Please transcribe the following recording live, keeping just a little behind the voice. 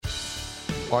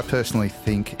I personally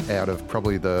think out of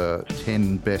probably the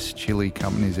 10 best chili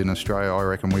companies in Australia, I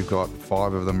reckon we've got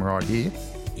 5 of them right here.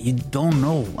 You don't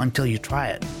know until you try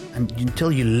it. And until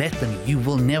you let them, you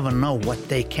will never know what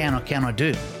they can or cannot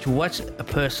do. To watch a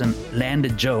person land a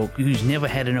joke who's never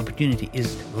had an opportunity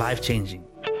is life-changing.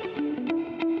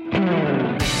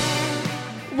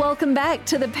 Welcome back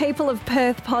to the People of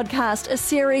Perth podcast, a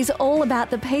series all about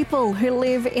the people who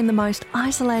live in the most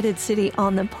isolated city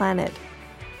on the planet.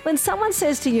 When someone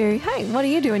says to you, hey, what do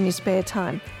you do in your spare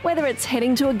time? Whether it's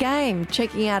heading to a game,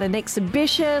 checking out an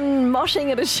exhibition,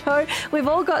 moshing at a show, we've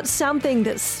all got something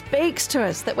that speaks to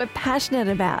us that we're passionate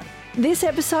about. This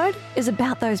episode is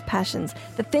about those passions,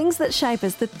 the things that shape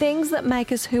us, the things that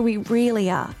make us who we really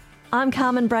are. I'm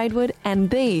Carmen Braidwood,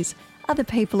 and these are the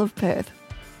People of Perth.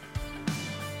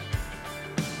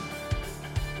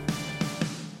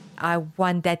 I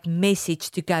want that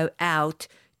message to go out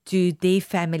to their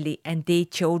family and their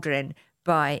children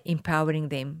by empowering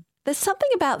them. There's something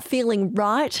about feeling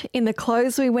right in the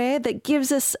clothes we wear that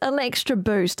gives us an extra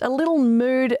boost, a little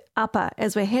mood upper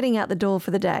as we're heading out the door for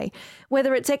the day.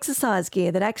 Whether it's exercise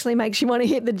gear that actually makes you want to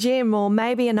hit the gym, or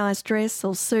maybe a nice dress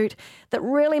or suit that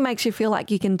really makes you feel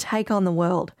like you can take on the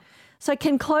world. So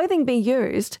can clothing be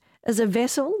used as a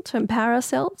vessel to empower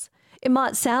ourselves? It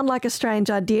might sound like a strange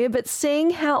idea, but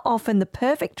seeing how often the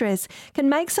perfect dress can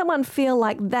make someone feel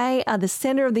like they are the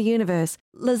centre of the universe,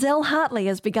 Lizelle Hartley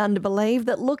has begun to believe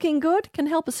that looking good can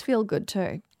help us feel good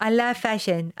too. I love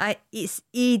fashion. I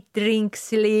eat, drink,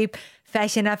 sleep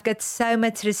fashion. I've got so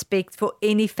much respect for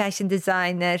any fashion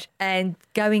designer. And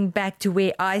going back to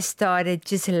where I started,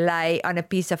 just lay on a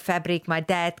piece of fabric my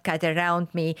dad cut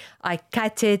around me. I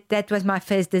cut it. That was my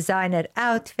first designer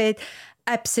outfit.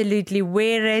 Absolutely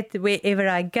wear it wherever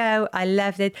I go. I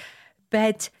loved it.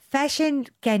 But fashion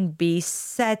can be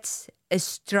such a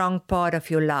strong part of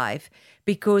your life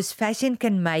because fashion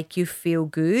can make you feel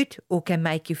good or can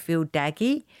make you feel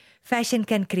daggy. Fashion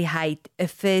can create a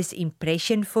first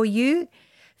impression for you.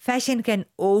 Fashion can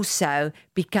also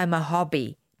become a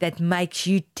hobby that makes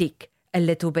you tick a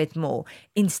little bit more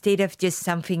instead of just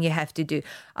something you have to do.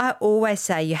 I always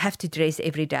say you have to dress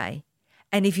every day.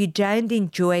 And if you don't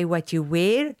enjoy what you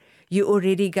wear, you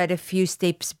already got a few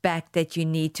steps back that you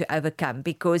need to overcome,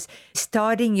 because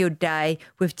starting your day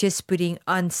with just putting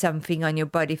on something on your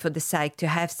body for the sake to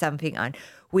have something on,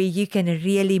 where you can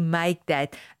really make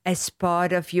that as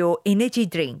part of your energy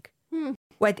drink.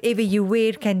 Whatever you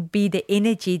wear can be the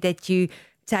energy that you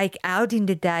take out in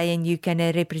the day and you can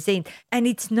represent. And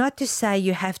it's not to say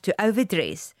you have to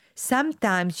overdress.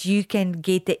 Sometimes you can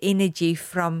get the energy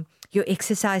from your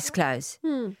exercise clothes,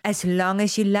 as long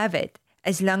as you love it,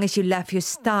 as long as you love your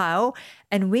style.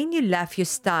 And when you love your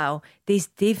style, there's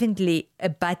definitely a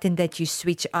button that you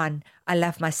switch on. I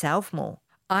love myself more.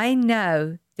 I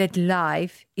know that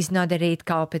life is not a red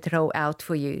carpet roll out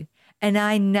for you. And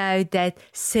I know that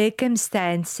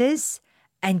circumstances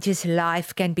and just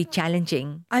life can be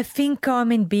challenging. I think,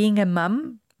 Carmen, being a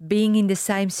mum, being in the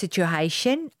same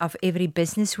situation of every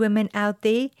businesswoman out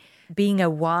there, being a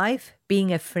wife,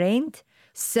 being a friend.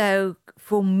 So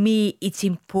for me, it's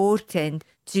important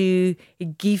to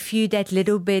give you that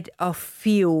little bit of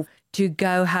fuel to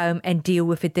go home and deal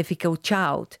with a difficult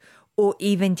child, or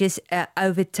even just an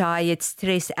overtired,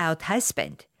 stressed out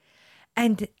husband.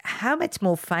 And how much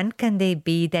more fun can there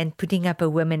be than putting up a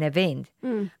women event?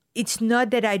 It's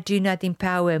not that I do not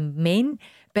empower men,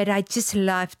 but I just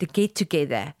love to get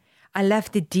together. I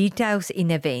love the details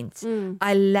in events.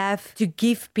 I love to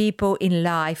give people in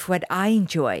life what I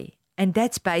enjoy. And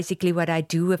that's basically what I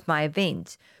do with my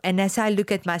events. And as I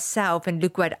look at myself and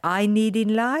look what I need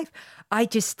in life, I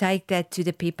just take that to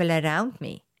the people around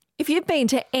me. If you've been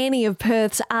to any of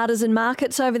Perth's artisan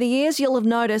markets over the years, you'll have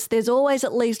noticed there's always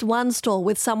at least one stall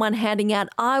with someone handing out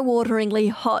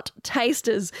eye-wateringly hot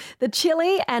tasters. The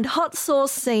chili and hot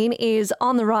sauce scene is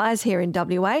on the rise here in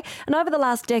WA, and over the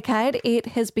last decade, it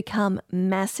has become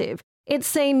massive. It's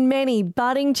seen many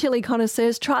budding chili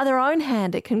connoisseurs try their own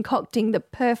hand at concocting the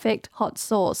perfect hot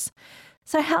sauce.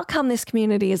 So how come this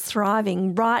community is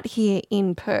thriving right here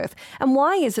in Perth? And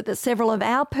why is it that several of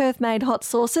our Perth-made hot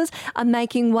sauces are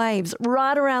making waves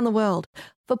right around the world?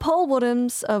 For Paul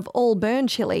Woodhams of All Burn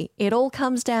Chili, it all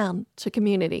comes down to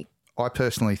community. I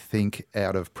personally think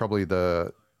out of probably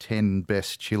the 10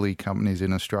 best chili companies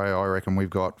in Australia, I reckon we've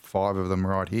got 5 of them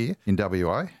right here in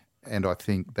WA. And I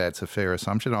think that's a fair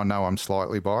assumption. I know I'm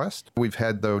slightly biased. We've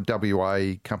had the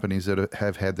WA companies that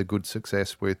have had the good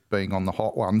success with being on the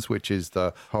hot ones, which is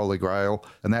the Holy Grail,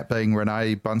 and that being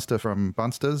Renee Bunster from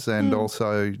Bunsters and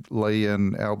also Lee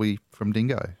and Albie from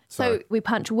Dingo. So we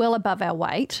punch well above our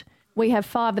weight. We have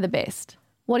 5 of the best.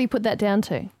 What do you put that down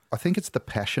to? I think it's the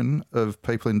passion of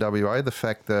people in WA, the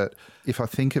fact that if I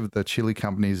think of the chili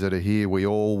companies that are here, we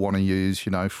all want to use,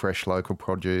 fresh local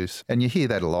produce. And you hear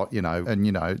that a lot,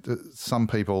 and, some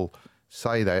people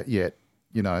say that, yet,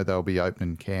 they'll be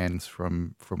opening cans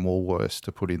from Woolworths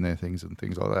to put in their things and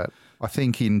things like that. I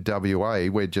think in WA,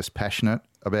 we're just passionate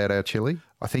about our chili.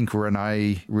 I think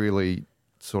Renee really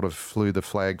sort of flew the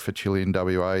flag for chili in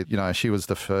WA. She was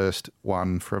the first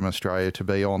one from Australia to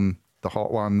be on the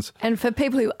hot ones. And for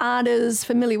people who aren't as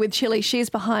familiar with chili, she's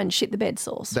behind Shit the Bed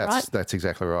sauce, right? That's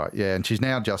exactly right, yeah. And she's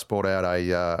now just brought out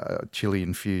a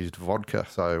chili-infused vodka,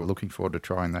 so looking forward to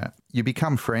trying that. You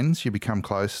become friends, you become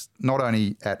close, not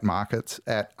only at markets,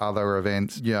 at other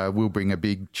events. We'll bring a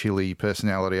big chili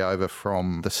personality over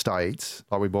from the States.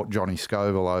 Like we brought Johnny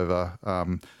Scoville over,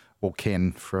 or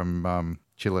Ken from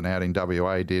Chillin' Out in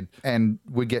WA did. And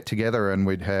we'd get together and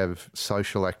we'd have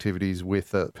social activities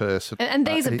with a person. And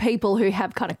these are people who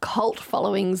have kind of cult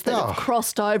followings that have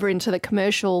crossed over into the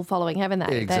commercial following, haven't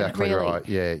they? Exactly right,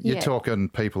 yeah. You're talking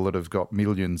people that have got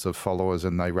millions of followers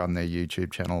and they run their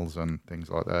YouTube channels and things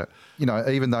like that.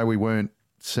 Even though we weren't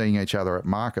seeing each other at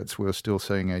markets, we were still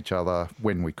seeing each other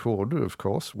when we could, of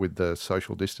course, with the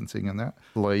social distancing and that.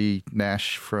 Lee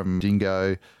Nash from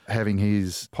Dingo having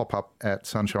his pop-up at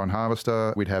Sunshine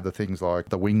Harvester. We'd have the things like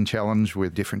the Wing Challenge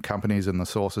with different companies and the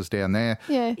sauces down there.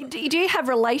 Yeah. Do you have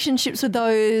relationships with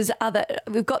those other,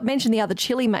 we've mentioned the other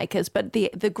chili makers, but the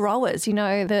growers,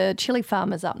 the chili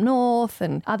farmers up north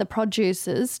and other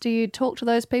producers? Do you talk to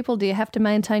those people? Do you have to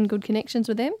maintain good connections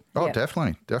with them? Oh,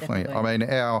 definitely. I mean,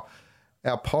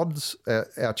 our pods,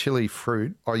 our chili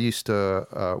fruit, I used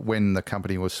to, when the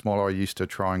company was smaller, I used to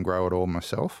try and grow it all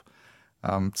myself.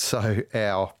 So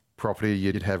our property,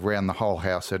 you'd have around the whole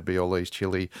house, there'd be all these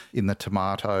chili. In the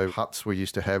tomato huts we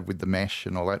used to have with the mesh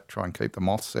and all that, try and keep the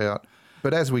moths out.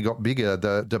 But as we got bigger,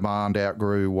 the demand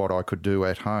outgrew what I could do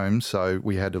at home, so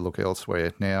we had to look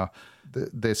elsewhere. Now,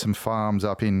 there's some farms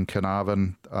up in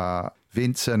Carnarvon.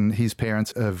 Vince and his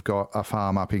parents have got a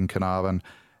farm up in Carnarvon,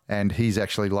 and he's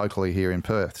actually locally here in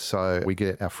Perth, so we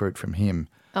get our fruit from him.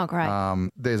 Oh, great.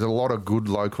 There's a lot of good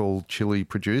local chili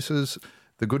producers.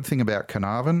 The good thing about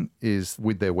Carnarvon is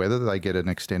with their weather, they get an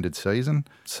extended season.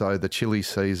 So the chili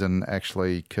season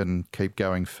actually can keep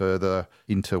going further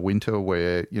into winter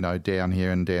where, down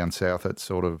here and down south, it's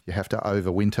sort of, you have to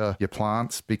overwinter your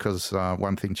plants because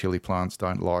one thing chili plants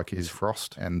don't like is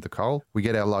frost and the cold. We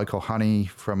get our local honey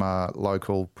from a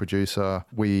local producer.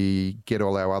 We get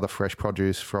all our other fresh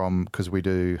produce because we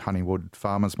do Honeywood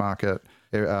Farmers Market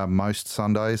most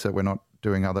Sundays that we're not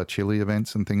doing other chili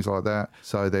events and things like that.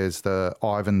 So there's the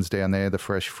Ivans down there, the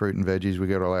fresh fruit and veggies. We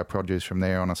get all our produce from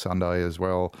there on a Sunday as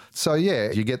well. So,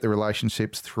 you get the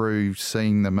relationships through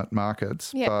seeing them at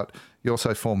markets, but you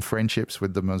also form friendships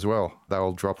with them as well.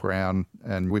 They'll drop around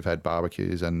and we've had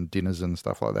barbecues and dinners and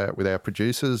stuff like that with our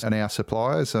producers and our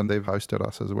suppliers, and they've hosted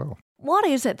us as well. What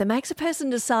is it that makes a person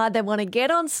decide they want to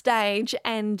get on stage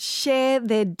and share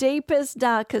their deepest,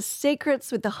 darkest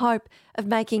secrets with the hope of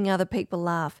making other people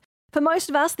laugh? For most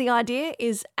of us, the idea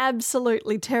is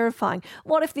absolutely terrifying.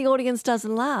 What if the audience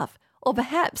doesn't laugh? Or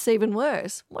perhaps even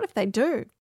worse, what if they do?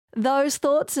 Those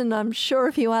thoughts, and I'm sure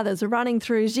a few others, are running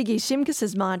through Ziggy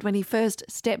Shimkus' mind when he first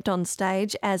stepped on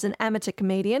stage as an amateur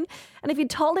comedian. And if you'd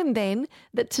told him then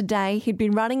that today he'd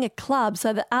been running a club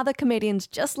so that other comedians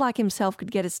just like himself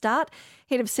could get a start,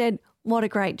 he'd have said, what a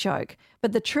great joke.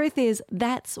 But the truth is,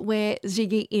 that's where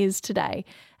Ziggy is today.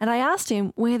 And I asked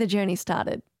him where the journey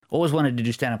started. Always wanted to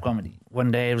do stand-up comedy.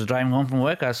 One day I was driving home from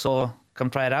work, I saw, come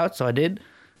try it out, so I did.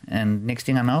 And next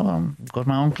thing I know, I've got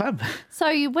my own club. So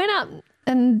you went up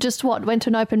and just went to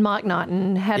an open mic night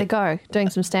and had a go doing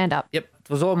some stand-up? Yep, it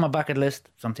was all on my bucket list,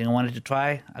 something I wanted to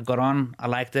try. I got on, I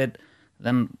liked it.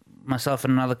 Then myself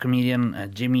and another comedian,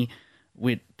 Jimmy,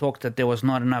 we talked that there was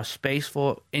not enough space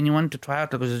for anyone to try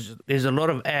out because there's a lot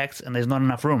of acts and there's not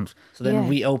enough rooms. So then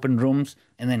we opened rooms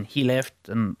and then he left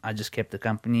and I just kept the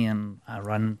company and I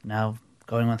run now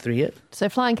going on 3 years. So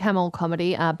Flying Camel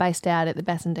Comedy are based out at the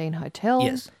Bassendean Hotel.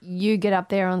 Yes. You get up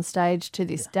there on stage to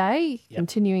this day,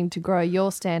 continuing to grow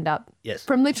your stand-up. Yes.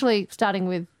 From literally starting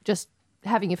with just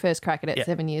having your first crack at it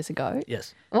 7 years ago.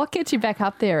 Yes. What gets you back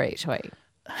up there each week?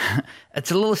 It's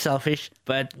a little selfish,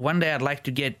 but one day I'd like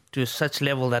to get to such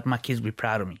level that my kids be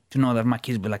proud of me, to know that my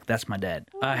kids be like, that's my dad.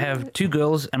 I have 2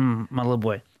 girls and my little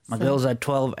boy. My girls are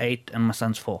 12, 8, and my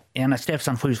son's 4. And a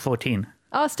stepson who's 14.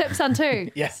 Oh, stepson too.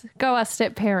 Yes. Go us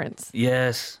step parents.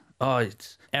 Yes. Oh,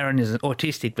 Aaron is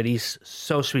autistic, but he's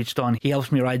so switched on. He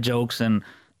helps me write jokes, and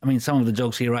I mean, some of the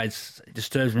jokes he writes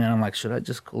disturbs me, and I'm like, should I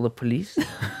just call the police?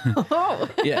 Oh.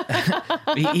 Yeah.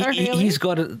 He's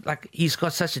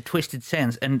got such a twisted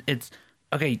sense, and it's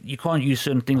okay, you can't use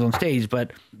certain things on stage,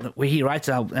 but where he writes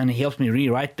out and he helps me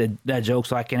rewrite that joke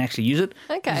so I can actually use it.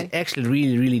 Okay. He's actually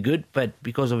really, really good, but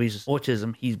because of his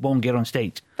autism, he won't get on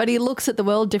stage. But he looks at the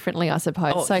world differently, I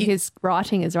suppose. Oh, so his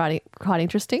writing is quite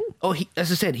interesting. Oh,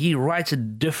 as I said, he writes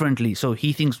it differently. So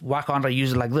he thinks, why can't I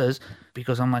use it like this?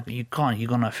 Because I'm like, you can't. You're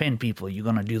going to offend people. You're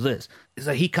going to do this.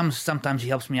 So he comes, sometimes he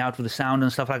helps me out with the sound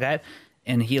and stuff like that.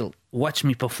 And he'll watch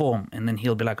me perform. And then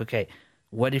he'll be like, okay,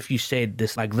 what if you said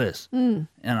this like this? And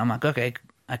I'm like, okay,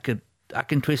 I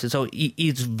can twist it. So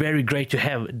it's very great to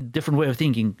have a different way of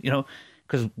thinking,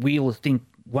 because we will think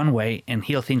one way and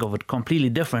he'll think of it completely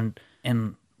different.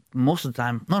 And most of the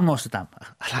time, not most of the time,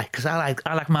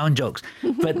 I like my own jokes,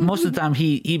 but most of the time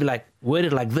he'd be like, word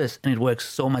it like this, and it works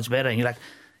so much better. And you're like,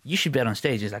 you should be on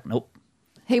stage. He's like, nope.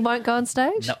 He won't go on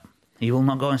stage? No, he will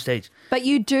not go on stage. But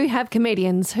you do have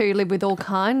comedians who live with all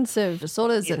kinds of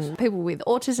disorders and people with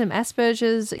autism,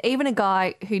 Asperger's, even a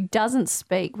guy who doesn't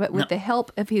speak, but with the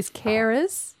help of his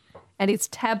carers and his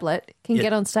tablet can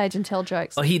get on stage and tell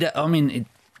jokes. Oh,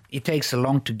 it takes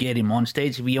long to get him on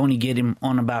stage. We only get him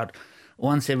on about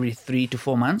once every 3 to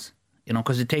 4 months,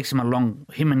 because it takes him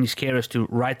him and his carers to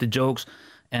write the jokes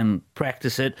and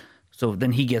practice it. So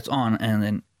then he gets on,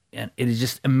 and it is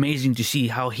just amazing to see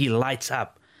how he lights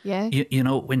up. Yeah.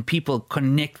 When people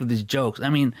connect with his jokes. I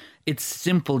mean, it's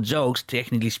simple jokes,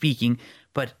 technically speaking,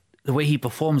 but the way he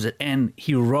performs it, and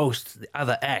he roasts the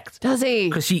other acts. Does he?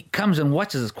 Because he comes and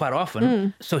watches us quite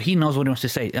often, so he knows what he wants to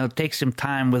say. And it takes him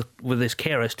time with his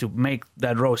carers to make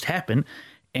that roast happen.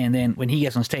 And then when he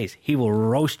gets on stage, he will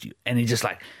roast you. And he's just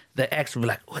like, the acts will be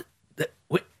like, what?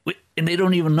 Wait. And they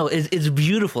don't even know. It's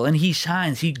beautiful. And he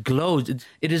shines. He glows.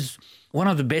 It is one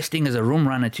of the best things as a room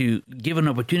runner to give an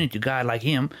opportunity to a guy like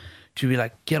him to be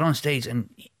like, get on stage, and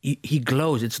he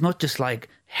glows. It's not just like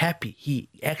happy. He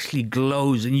actually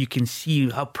glows, and you can see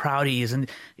how proud he is. And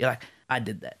you're like, I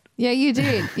did that. Yeah, you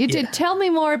did. You did. Tell me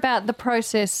more about the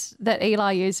process that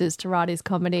Eli uses to write his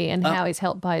comedy and how he's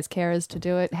helped by his carers to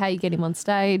do it, how you get him on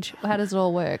stage. How does it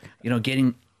all work?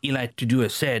 Getting Eli to do a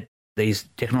set, there's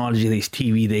technology, there's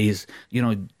TV, there's,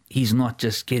 he's not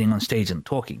just getting on stage and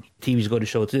talking. TV's got to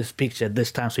show this picture at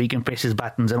this time so he can press his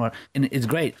buttons and it's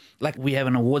great. Like we have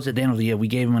an awards at the end of the year. We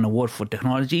gave him an award for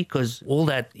technology because all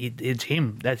that, it's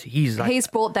him. He's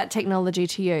brought that technology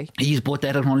to you. He's brought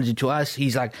that technology to us.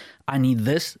 He's like, I need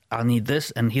this,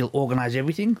 and he'll organize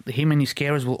everything. Him and his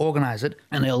carers will organize it,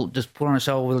 and they'll just put on a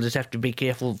show. We'll just have to be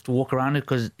careful to walk around it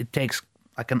because it takes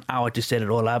like an hour to set it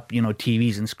all up,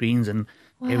 TVs and screens and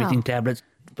everything, tablets.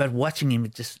 But watching him,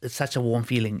 it's such a warm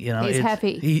feeling, He's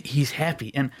happy. He's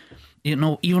happy. And,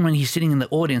 even when he's sitting in the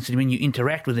audience and when you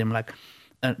interact with him, like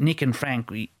Nick and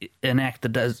Frank, an actor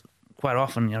does quite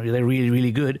often, they're really,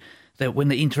 really good, that when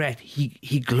they interact,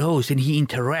 he glows and he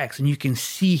interacts and you can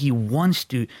see he wants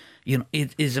to,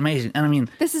 it is amazing. And I mean...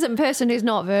 This is a person who's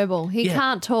not verbal. He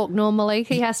can't talk normally.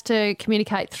 He has to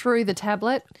communicate through the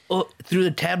tablet. Or through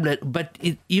the tablet, but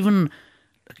even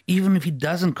if he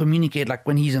doesn't communicate, like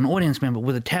when he's an audience member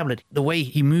with a tablet, the way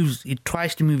he moves, he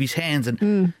tries to move his hands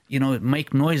and,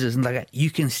 make noises and like that,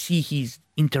 you can see he's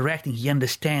interacting. He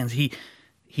understands. He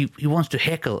wants to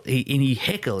heckle, and he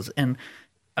heckles. And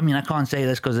I mean, I can't say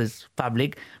this because it's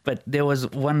public, but there was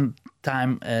one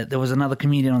time, there was another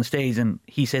comedian on stage and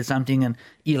he said something and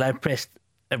Eli pressed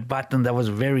a button that was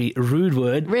a very rude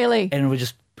word. Really? And it was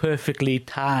just perfectly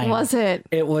timed. Was it?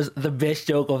 It was the best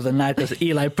joke of the night because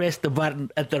Eli pressed the button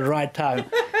at the right time.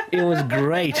 It was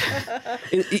great.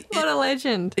 What a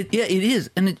legend. It is.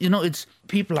 And, it's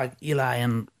people like Eli,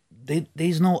 and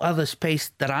there's no other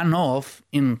space that I know of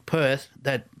in Perth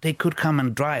that they could come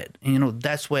and try it. And,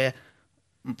 that's where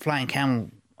Flying Camel,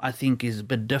 I think, is a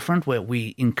bit different, where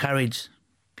we encourage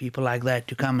people like that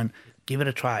to come and give it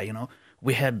a try,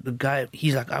 We had the guy,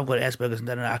 he's like, I've got Asperger's and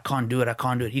I can't do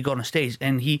it. He got on stage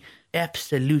and he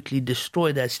absolutely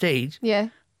destroyed that stage. Yeah.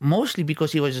 Mostly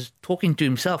because he was just talking to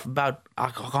himself about, I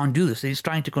can't do this. He's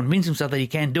trying to convince himself that he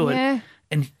can't do it.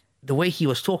 And the way he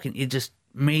was talking, it just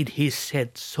made his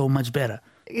set so much better.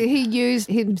 He used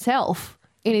himself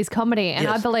in his comedy. And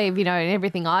Yes. I believe, in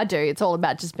everything I do, it's all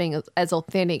about just being as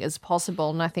authentic as possible.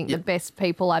 And I think the best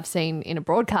people I've seen in a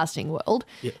broadcasting world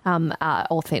are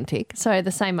authentic. So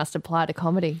the same must apply to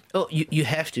comedy. Oh, you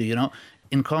have to,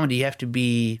 In comedy, you have to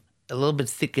be a little bit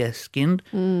thicker skinned,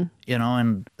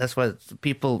 and that's why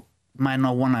people might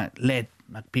not want to let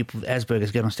people with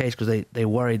Asperger's get on stage because they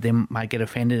worry they might get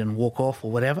offended and walk off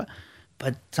or whatever.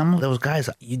 But some of those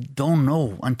guys, you don't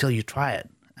know until you try it.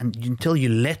 And until you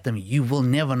let them, you will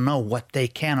never know what they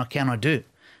can or cannot do.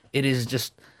 It is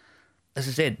just, as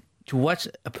I said, to watch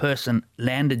a person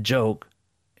land a joke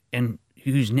and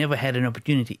who's never had an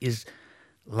opportunity is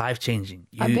life-changing.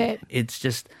 I bet. It's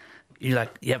just, you're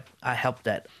like, yep, I helped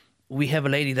that. We have a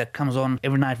lady that comes on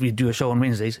every night. We do a show on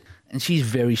Wednesdays, and she's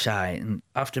very shy. And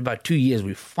after about 2 years,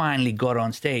 we finally got her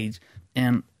on stage.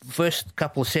 And first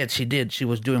couple sets she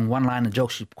was doing one-liner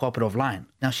jokes. She copied offline.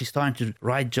 Now she's starting to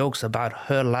write jokes about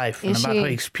her life and about her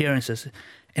experiences.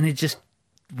 And it's just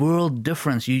world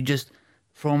difference. You just,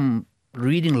 from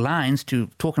reading lines to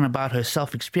talking about her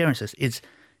self-experiences, it's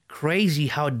crazy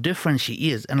how different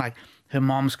she is. And like, her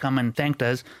mom's come and thanked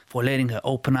us for letting her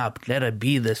open up, let her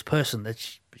be this person that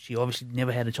she obviously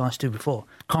never had a chance to before.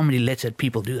 Comedy lets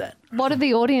people do that. What do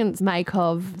the audience make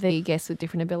of the guests with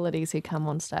different abilities who come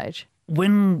on stage?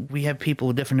 When we have people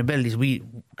with different abilities, we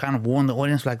kind of warn the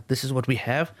audience, like, this is what we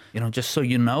have, just so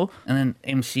you know. And then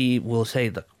MC will say,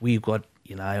 that we've got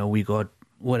Eli, or we got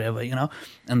whatever,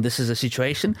 and this is a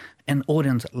situation. And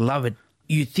audience love it.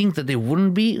 You think that they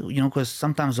wouldn't be, because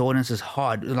sometimes the audience is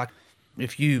hard. Like,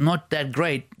 if you're not that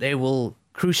great, they will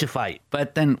crucify you.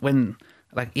 But then when,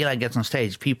 like, Eli gets on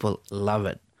stage, people love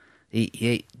it.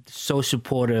 He's so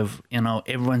supportive,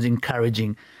 everyone's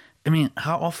encouraging. I mean,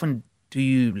 how often do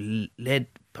you let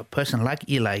a person like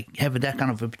Eli have that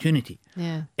kind of opportunity?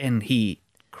 Yeah. And he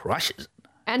crushes it.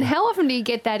 And how often do you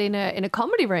get that in a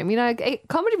comedy room?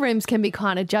 Comedy rooms can be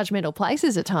kind of judgmental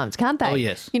places at times, can't they? Oh,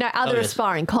 yes. Other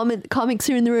aspiring comics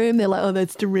are in the room. They're like, oh,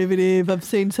 that's derivative. I've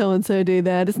seen so-and-so do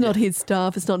that. It's not his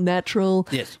stuff. It's not natural.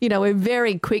 Yes. We're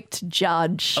very quick to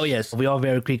judge. Oh, yes. We are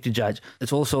very quick to judge.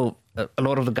 It's also a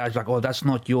lot of the guys like, oh, that's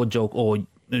not your joke, or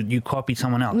you copied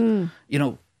someone else.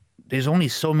 There's only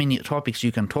so many topics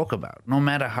you can talk about. No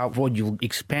matter how broad you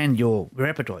expand your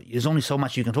repertoire, there's only so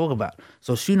much you can talk about.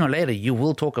 So sooner or later, you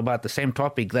will talk about the same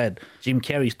topic that Jim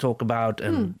Carrey's talk about.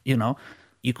 And,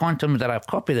 you can't tell me that I've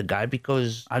copied the guy,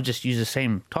 because I've just used the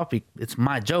same topic. It's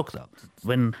my joke, though.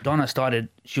 When Donna started,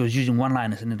 she was using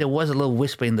one-liners, and there was a little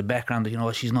whisper in the background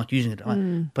that, she's not using it.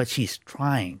 But she's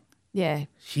trying. Yeah.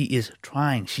 She is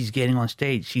trying. She's getting on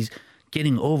stage. She's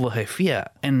getting over her fear.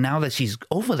 And now that she's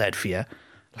over that fear,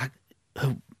 like,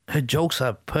 her jokes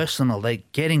are personal. They're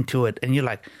getting to it, and you're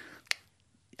like,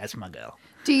 that's my girl.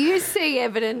 Do you see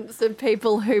evidence of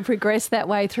people who progress that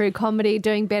way through comedy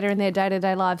doing better in their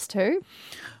day-to-day lives too?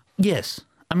 Yes.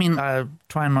 I mean, I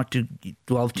try not to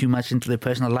delve too much into their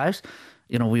personal lives.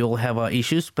 We all have our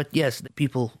issues, but yes,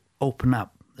 people open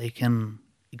up. They can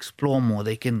explore more.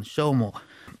 They can show more.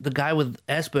 The guy with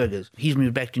Asperger's, he's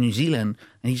moved back to New Zealand,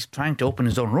 and he's trying to open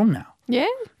his own room now. Yeah.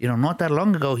 Not that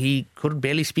long ago, he could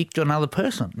barely speak to another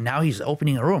person. Now he's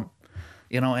opening a room,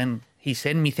 and he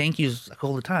sent me thank yous like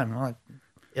all the time. I'm like,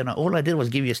 all I did was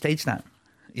give you a stage time.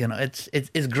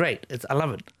 It's great. I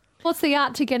love it. What's the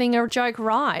art to getting a joke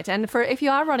right? And if you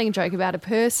are writing a joke about a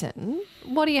person,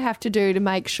 what do you have to do to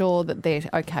make sure that they're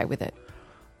okay with it?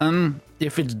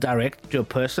 If it's direct to a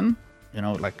person,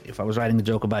 like if I was writing a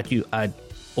joke about you, I'd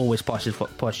always pass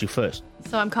you first.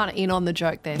 So I'm kind of in on the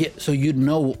joke then. Yeah, so you'd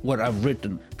know what I've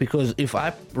written. Because if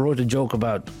I wrote a joke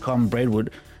about Carmen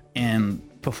Braidwood and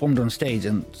performed on stage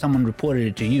and someone reported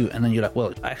it to you, and then you're like,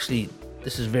 well, actually,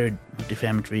 this is very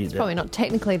defamatory. It's probably not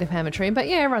technically defamatory, but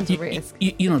yeah, it runs a risk.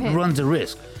 It runs a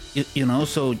risk.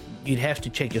 So you'd have to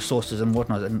check your sources and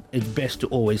whatnot. And it's best to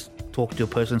always talk to a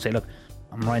person and say, look,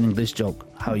 I'm writing this joke.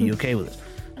 How are you okay with it?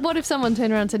 What if someone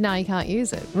turned around and said, no, you can't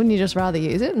use it? Wouldn't you just rather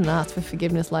use it and ask for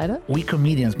forgiveness later? We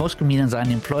comedians, most comedians are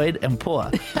unemployed and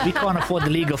poor. We can't afford the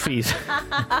legal fees.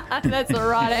 That's the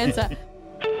right answer.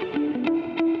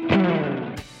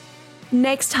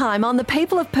 Next time on the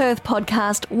People of Perth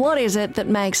podcast, what is it that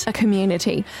makes a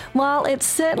community? While it's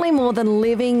certainly more than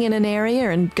living in an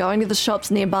area and going to the shops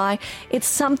nearby, it's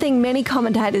something many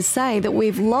commentators say that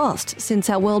we've lost since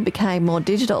our world became more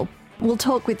digital. We'll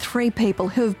talk with 3 people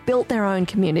who have built their own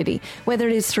community, whether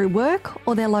it is through work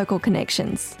or their local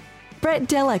connections. Brett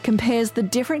Della compares the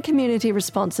different community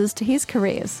responses to his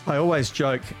careers. I always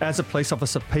joke, as a police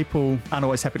officer, people aren't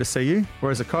always happy to see you,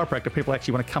 whereas a chiropractor, people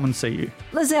actually want to come and see you.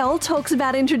 Lizelle talks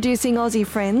about introducing Aussie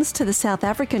friends to the South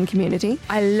African community.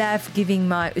 I love giving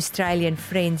my Australian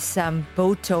friends some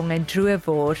biltong and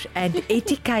droewoord and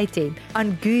educating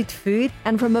on good food.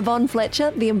 And from Yvonne Fletcher,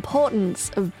 the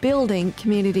importance of building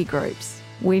community groups.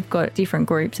 We've got different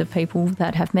groups of people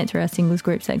that have met through our singles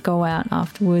groups that go out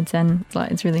afterwards, and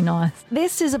it's really nice.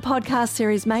 This is a podcast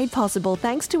series made possible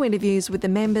thanks to interviews with the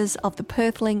members of the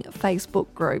Perthling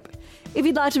Facebook group. If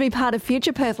you'd like to be part of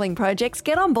future Perthling projects,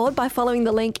 get on board by following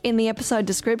the link in the episode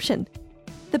description.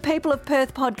 The People of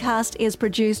Perth podcast is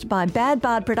produced by Bad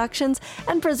Bard Productions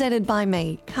and presented by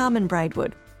me, Carmen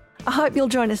Braidwood. I hope you'll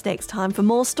join us next time for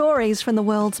more stories from the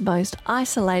world's most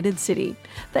isolated city.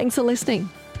 Thanks for listening.